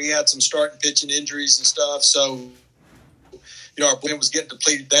season, we had some starting pitching injuries and stuff. So, our bullpen was getting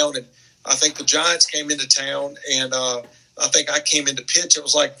depleted down, and I think the Giants came into town, and I think I came in to pitch. It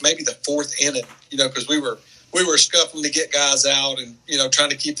was like maybe the fourth inning, because we were scuffling to get guys out and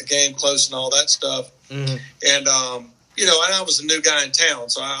trying to keep the game close and all that stuff. Mm-hmm. And and I was a new guy in town,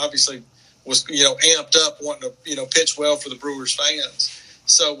 so I obviously was amped up wanting to pitch well for the Brewers fans.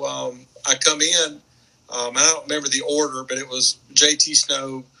 So I come in, I don't remember the order, but it was J.T.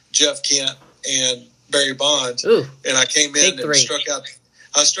 Snow, Jeff Kent, and Barry Bonds. Ooh, and I came in and struck out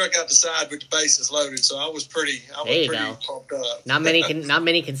the side with the bases loaded. So I was pretty pumped up. Not many can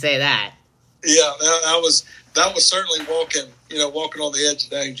say that. Yeah, that was certainly walking on the edge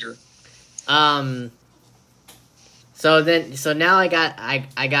of danger. So now I got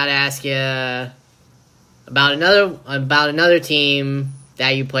to ask you about another team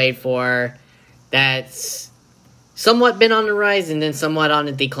that you played for that's somewhat been on the rise and then somewhat on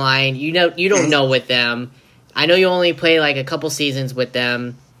the decline. You don't know with them. I know you only played like a couple seasons with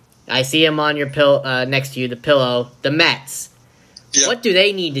them. I see them on your next to you, the pillow. The Mets. Yeah. What do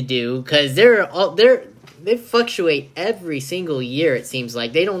they need to do? Because they fluctuate every single year. It seems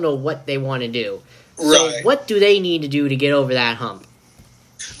like they don't know what they want to do. So right. What do they need to do to get over that hump?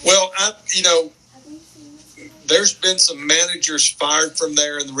 Well, there's been some managers fired from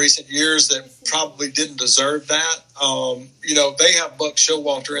there in the recent years that probably didn't deserve that. They have Buck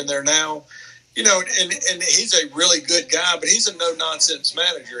Showalter in there now, and he's a really good guy, but he's a no-nonsense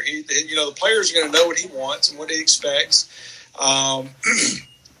manager. The players are going to know what he wants and what he expects.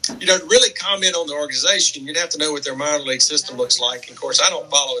 To really comment on the organization, you'd have to know what their minor league system looks like. And of course, I don't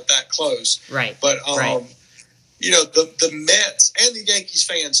follow it that close. Right. But, right. The Mets and the Yankees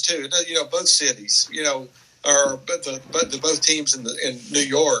fans too, both cities, but both teams in New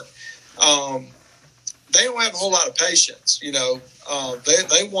York, they don't have a whole lot of patience.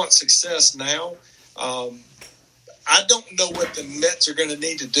 They want success now. I don't know what the Mets are going to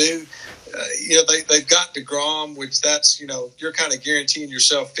need to do. They've got DeGrom, which that's, you're kind of guaranteeing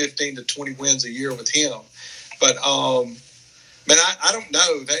yourself 15 to 20 wins a year with him. But, man, I don't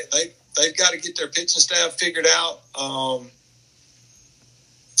know. They've got to get their pitching staff figured out. I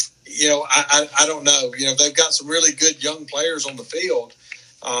don't know. They've got some really good young players on the field,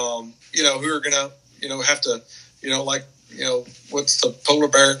 who are going to, have to, what's the polar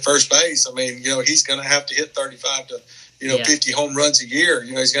bear at first base? He's going to have to hit 35 to, 50 home runs a year.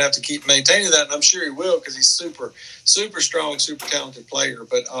 He's going to have to keep maintaining that, and I'm sure he will because he's super, super strong, super talented player.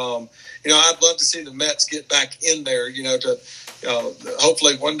 But, I'd love to see the Mets get back in there, to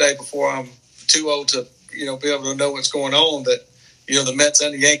hopefully one day before I'm too old to be able to know what's going on, that, the Mets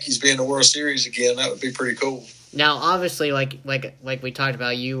and the Yankees be in the World Series again. That would be pretty cool. Now, obviously, like we talked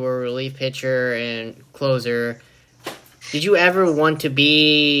about, you were a relief pitcher and closer. Did you ever want to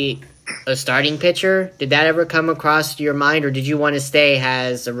be a starting pitcher? Did that ever come across your mind, or did you want to stay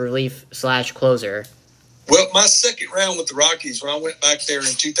as a relief/closer? Well, my second round with the Rockies, when I went back there in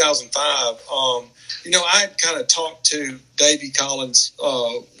 2005, I had kind of talked to Davey Collins,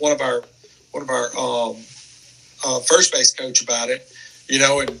 one of our first base coach, about it. We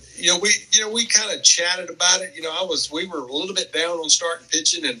kind of chatted about it. We were a little bit down on starting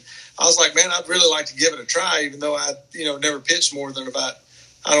pitching, and I was like, man, I'd really like to give it a try, even though I, never pitched more than about,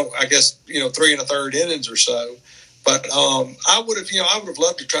 3 1/3 innings or so. But I would have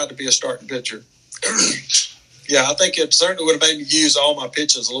loved to try to be a starting pitcher. Yeah, I think it certainly would have made me use all my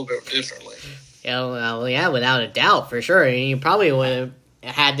pitches a little bit differently. Yeah, without a doubt, for sure. And you probably would have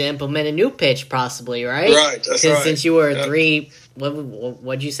had to implement a new pitch, possibly, right? Right, that's right. Since you were a three,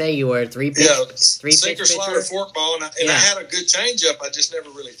 what'd you say? You were a three pitch? Yeah, sinker, slider, forkball, and I had a good changeup. I just never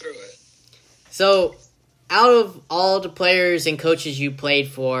really threw it. So, out of all the players and coaches you played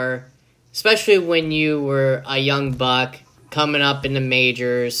for, especially when you were a young buck coming up in the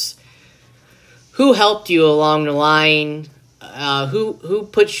majors, who helped you along the line? Who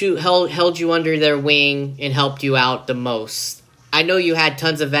held you under their wing and helped you out the most? I know you had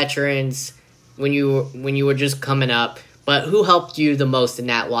tons of veterans when you were just coming up, but who helped you the most in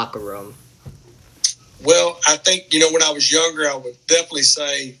that locker room? Well, I think, when I was younger, I would definitely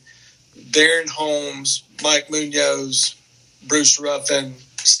say Darren Holmes, Mike Munoz, Bruce Ruffin,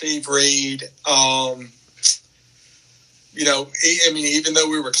 Steve Reed. Even though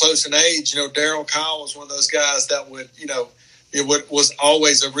we were close in age, Darryl Kyle was one of those guys that was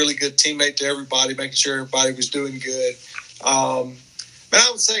always a really good teammate to everybody, making sure everybody was doing good. I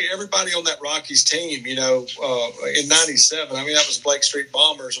would say everybody on that Rockies team, in 97, that was Blake Street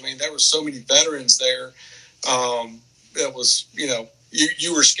Bombers. There were so many veterans there. That was,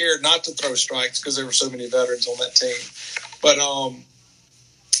 you were scared not to throw strikes because there were so many veterans on that team. But,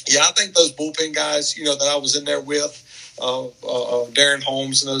 I think those bullpen guys, that I was in there with, Darren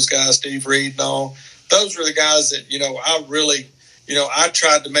Holmes and those guys, Steve Reed and all, those were the guys that, I really, I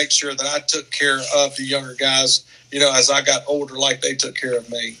tried to make sure that I took care of the younger guys, as I got older, like they took care of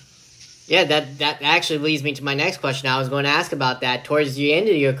me. Yeah, that actually leads me to my next question. I was going to ask about that. Towards the end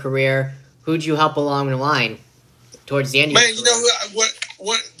of your career, who'd you help along the line? Towards the end of your career?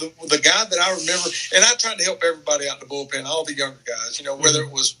 The guy that I remember, and I tried to help everybody out in the bullpen, all the younger guys, whether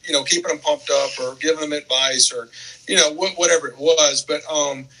it was, keeping them pumped up or giving them advice or, whatever it was. But,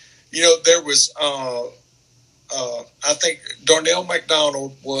 there was, I think Darnell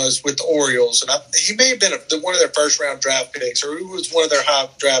McDonald was with the Orioles, and he may have been one of their first-round draft picks, or he was one of their high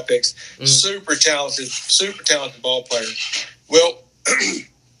draft picks. Super talented ball player. Well,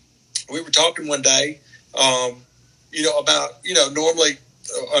 we were talking one day, about, normally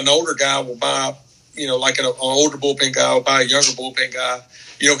an older guy will buy, like an older bullpen guy will buy a younger bullpen guy,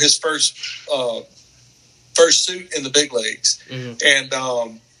 his first suit in the big leagues. Mm-hmm. And,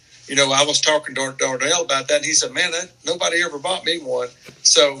 I was talking to Darnell about that, and he said, man, nobody ever bought me one.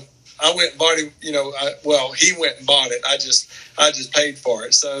 So I went and bought him, he went and bought it. I just paid for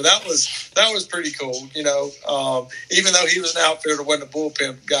it. So that was pretty cool, even though he was an outfielder, wasn't a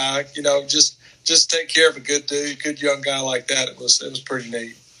bullpen guy, just take care of a good dude, good young guy like that. It was pretty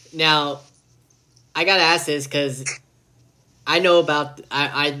neat. Now, I got to ask this because I know about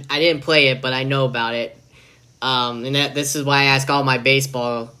I didn't play it, but I know about it. And this is why I ask all my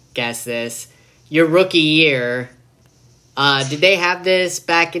baseball guests this. Your rookie year, did they have this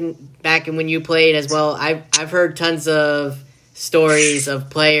back in when you played as well? I've heard tons of stories of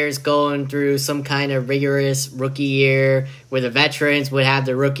players going through some kind of rigorous rookie year where the veterans would have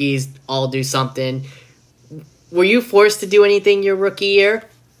the rookies all do something. Were you forced to do anything your rookie year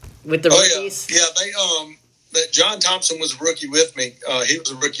with the rookies? Yeah. John Thompson was a rookie with me. He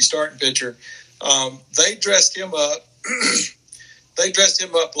was a rookie starting pitcher. They dressed him up.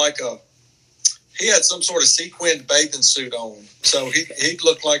 Like he had some sort of sequined bathing suit on. So he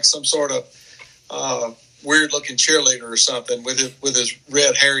looked like some sort of weird looking cheerleader or something with his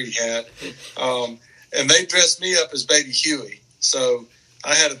red hair he had. And they dressed me up as Baby Huey. So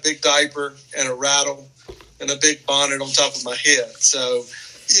I had a big diaper and a rattle and a big bonnet on top of my head. So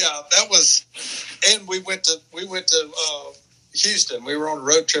yeah, that was, and we went to Houston. We were on a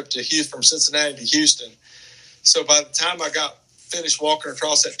road trip to Houston, from Cincinnati to Houston. So by the time I got finished walking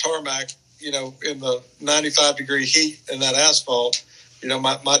across that tarmac, in the 95-degree heat and that asphalt,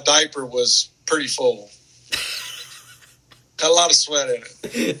 my diaper was pretty full. Got a lot of sweat in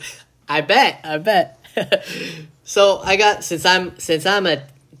it. I bet. So I got since I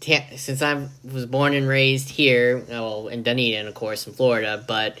was born and raised here, well, in Dunedin, of course, in Florida,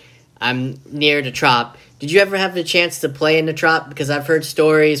 but I'm near the Trop. Did you ever have the chance to play in the Trop? Because I've heard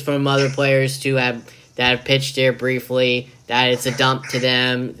stories from other players that have pitched there briefly, that it's a dump to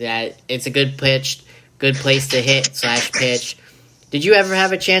them, that it's a good place to hit / pitch. Did you ever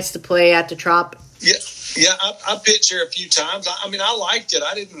have a chance to play at the Trop? Yeah, I pitched there a few times. I mean, I liked it.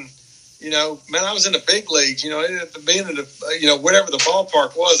 I didn't, I was in the big leagues. Being in the, whatever the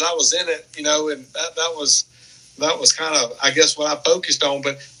ballpark was, I was in it. And that was kind of, I guess, what I focused on.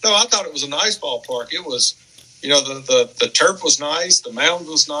 But no, I thought it was a nice ballpark. It was, the turf was nice, the mound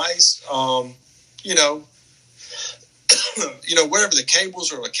was nice. Whatever the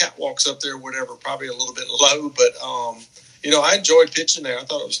cables or the catwalks up there, whatever, probably a little bit low, but I enjoyed pitching there. I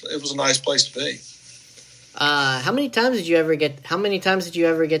thought it was a nice place to be. How many times did you ever get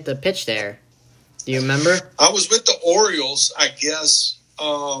to pitch there? Do you remember? I was with the Orioles, I guess.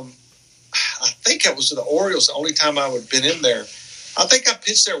 I think I was with the Orioles the only time I would have been in there. I think I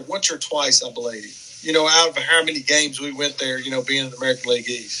pitched there once or twice, I believe. Out of how many games we went there, being in the American League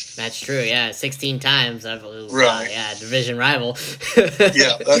East. That's true, yeah. 16 times, I believe. Right. Division rival.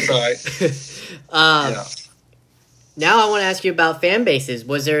 Yeah, that's right. Yeah. Now I want to ask you about fan bases.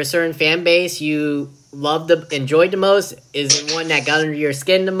 Was there a certain fan base you enjoyed the most? Is it one that got under your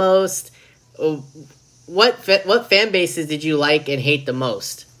skin the most? What fan bases did you like and hate the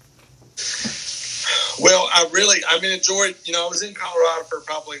most? Well, I enjoyed, I was in Colorado for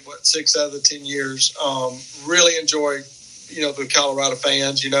probably, 6 out of the 10 years. Really enjoyed, the Colorado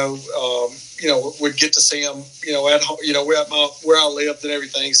fans, would get to see them, at home, where I lived and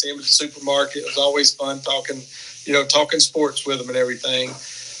everything, see them at the supermarket. It was always fun talking sports with them and everything.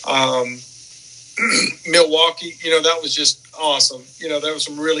 Milwaukee, that was just awesome. There was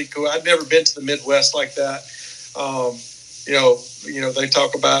some really cool, I'd never been to the Midwest like that. They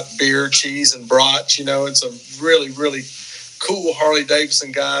talk about beer, cheese, and brats, and some really, really cool Harley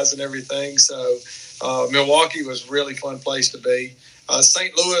Davidson guys and everything. So Milwaukee was a really fun place to be.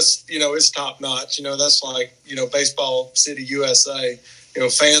 St. Louis, is top notch. That's like, baseball city USA.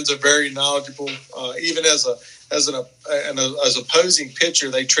 Fans are very knowledgeable. Even as an opposing pitcher,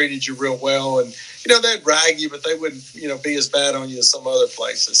 they treated you real well. And, they'd rag you, but they wouldn't, be as bad on you as some other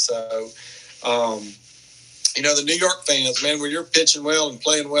places. So, the New York fans, man, when you're pitching well and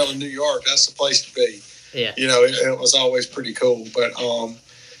playing well in New York, that's the place to be. Yeah. It was always pretty cool. But,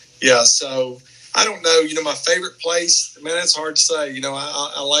 so I don't know, my favorite place, man, that's hard to say.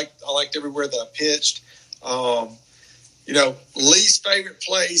 I liked everywhere that I pitched. Least favorite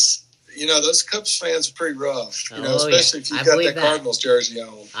place, those Cubs fans are pretty rough, especially if you've got that Cardinals jersey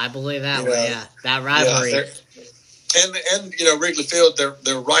on. I believe that one, yeah. That rivalry. Yeah, and Wrigley Field,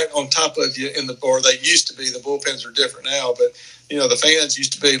 they're right on top of you or they used to be. The bullpens are different now, but the fans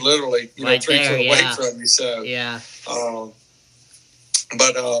used to be literally 3 foot away from you. So yeah.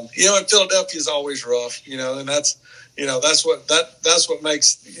 And Philadelphia is always rough, and that's what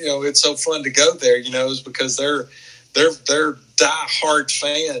makes it's so fun to go there, is because they're die-hard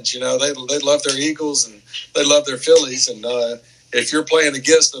fans. They love their Eagles and they love their Phillies, and if you're playing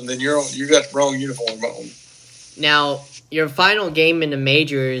against them, then you got the wrong uniform on. Now, your final game in the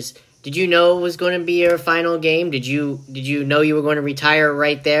majors, did you know it was going to be your final game? Did you know you were going to retire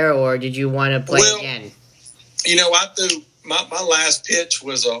right there, or did you want to play again? I threw my last pitch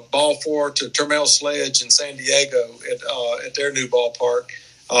was a ball four to Termel Sledge in San Diego at their new ballpark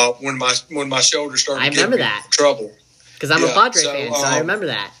when my shoulder started getting me trouble. Because I'm a Padre fan, so I remember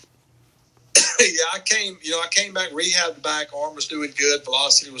that. Yeah, I came back, rehabbed back, arm was doing good,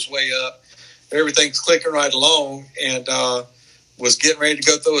 velocity was way up. Everything's clicking right along, and was getting ready to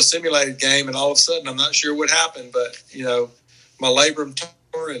go through a simulated game, and all of a sudden, I'm not sure what happened, but, my labrum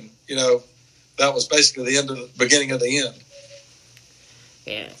tore, and, that was basically the beginning of the end.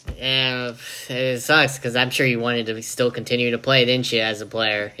 Yeah, it sucks, because I'm sure you wanted to still continue to play, didn't you, as a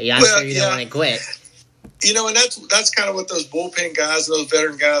player? I'm sure you didn't want to quit. And that's kind of what those bullpen guys, those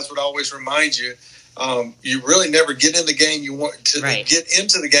veteran guys would always remind you. You really never get in the game you want to get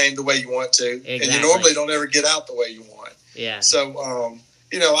into the game the way you want to, exactly. And you normally don't ever get out the way you want. Yeah. So,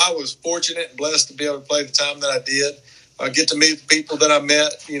 I was fortunate and blessed to be able to play the time that I did. Get to meet the people that I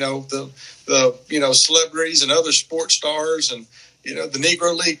met. The celebrities and other sports stars, and the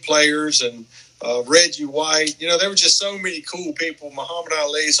Negro League players and Reggie White. There were just so many cool people. Muhammad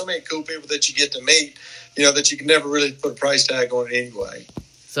Ali. So many cool people that you get to meet. That you can never really put a price tag on it anyway.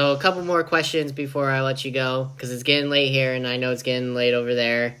 So a couple more questions before I let you go, because it's getting late here, and I know it's getting late over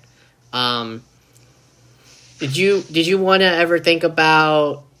there. Did you want to ever think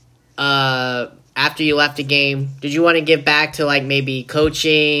about after you left the game, did you want to give back to like maybe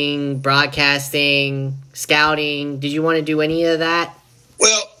coaching, broadcasting, scouting? Did you want to do any of that?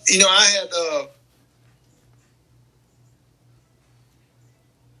 Well, I had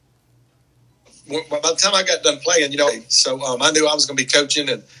by the time I got done playing, so I knew I was going to be coaching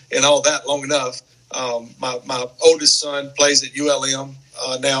and all that long enough. My oldest son plays at ULM.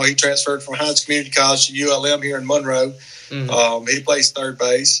 Now he transferred from Hines Community College to ULM here in Monroe. Mm-hmm. He plays third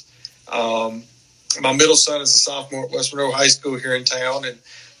base. My middle son is a sophomore at West Monroe High School here in town, and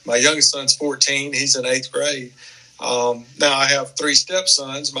my youngest son's 14. He's in 8th grade. Now I have 3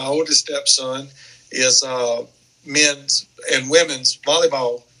 stepsons. My oldest stepson is men's and women's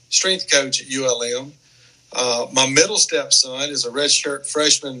volleyball strength coach at ULM. My middle stepson is a redshirt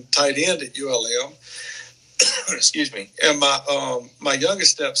freshman tight end at ULM. Excuse me. And my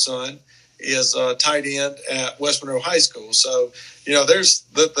youngest stepson is a tight end at West Monroe High School. So, there's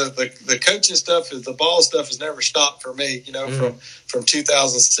the coaching stuff, the ball stuff has never stopped for me, from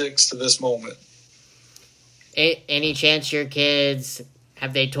 2006 to this moment. Any chance your kids,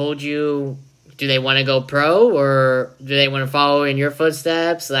 have they told you, do they want to go pro or do they want to follow in your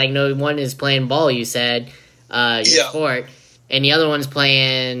footsteps? Like, no, one is playing ball, you said, your sport, and the other one's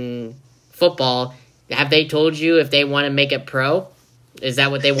playing football. Have they told you if they want to make it pro? Is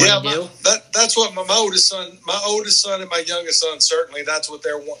that what they want to do? That's what my oldest son and my youngest son, certainly that's what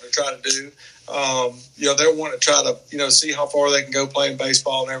they're wanting to try to do. They're wanting to try to, see how far they can go playing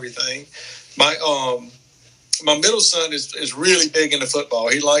baseball and everything. My middle son is really big into football.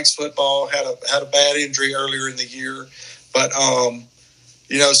 He likes football, had a bad injury earlier in the year. But, I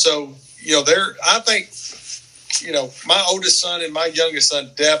think, my oldest son and my youngest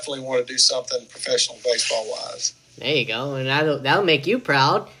son definitely want to do something professional baseball-wise. There you go. And that'll make you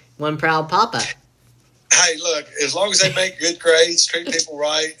proud. One proud papa. Hey, look, as long as they make good grades, treat people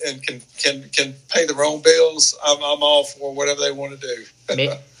right, and can pay their own bills, I'm all for whatever they want to do.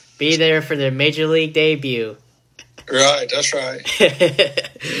 Be there for their major league debut. Right, that's right.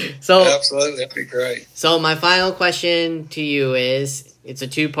 So absolutely, that'd be great. So my final question to you is, it's a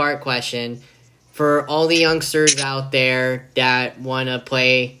 2-part question. For all the youngsters out there that want to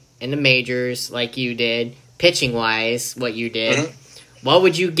play in the majors like you did, pitching-wise, what you did, mm-hmm. What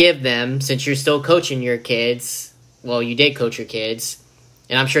would you give them, since you're still coaching your kids? Well, you did coach your kids,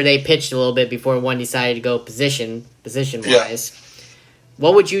 and I'm sure they pitched a little bit before one decided to go position-wise. Yeah.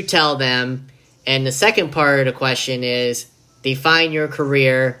 What would you tell them? And the second part of the question is, define your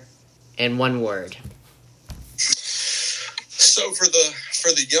career in one word. So for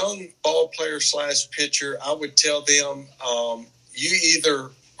the young ball player / pitcher, I would tell them, you either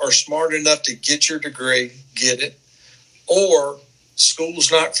are smart enough to get your degree, get it, or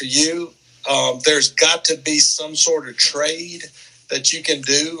school's not for you. There's got to be some sort of trade that you can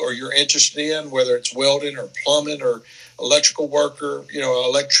do or you're interested in, whether it's welding or plumbing or electrical worker,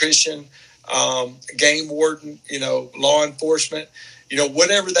 electrician, game warden, law enforcement,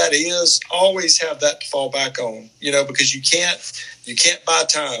 whatever that is, always have that to fall back on, because you can't buy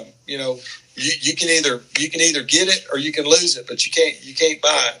time. You can either get it or you can lose it, but you can't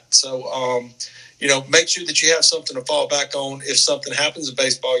buy it. So, make sure that you have something to fall back on. If something happens in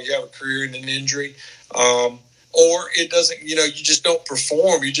baseball, you have a career and an injury, or it doesn't, you just don't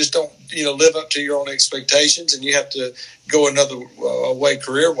perform. You just don't, live up to your own expectations, and you have to go another way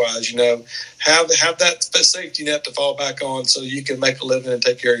career-wise. Have that safety net to fall back on so you can make a living and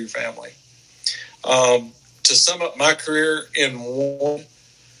take care of your family. To sum up my career in one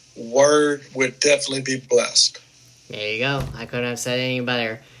word would definitely be blessed. There you go. I couldn't have said any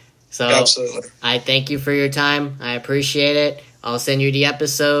better. So absolutely. I thank you for your time. I appreciate it. I'll send you the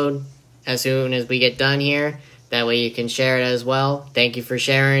episode as soon as we get done here. That way you can share it as well. Thank you for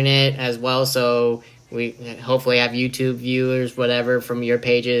sharing it as well. So we hopefully have YouTube viewers, whatever, from your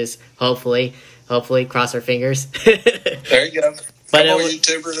pages. Hopefully, cross our fingers. There you go. Come on,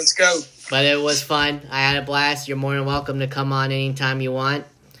 YouTuber, let's go. But it was fun. I had a blast. You're more than welcome to come on anytime you want.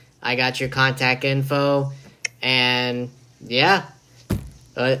 I got your contact info. And, yeah,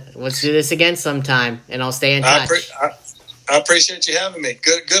 let's do this again sometime. And I'll stay in touch. I appreciate you having me.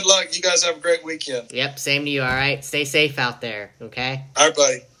 Good luck. You guys have a great weekend. Yep, same to you, all right? Stay safe out there, okay? All right,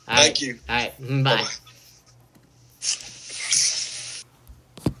 buddy. Thank you. All right, bye. Bye-bye.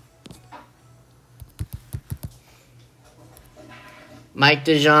 Mike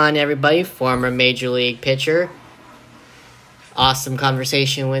DeJean, everybody, former Major League pitcher. Awesome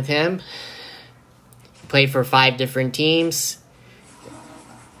conversation with him. Played for 5 different teams.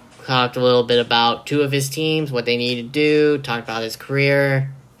 Talked a little bit about 2 of his teams, what they need to do. Talked about his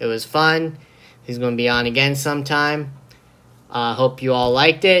career. It was fun. He's going to be on again sometime. Hope you all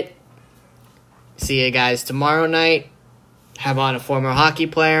liked it. See you guys tomorrow night. Have on a former hockey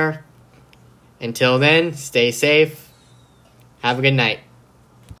player. Until then, stay safe. Have a good night.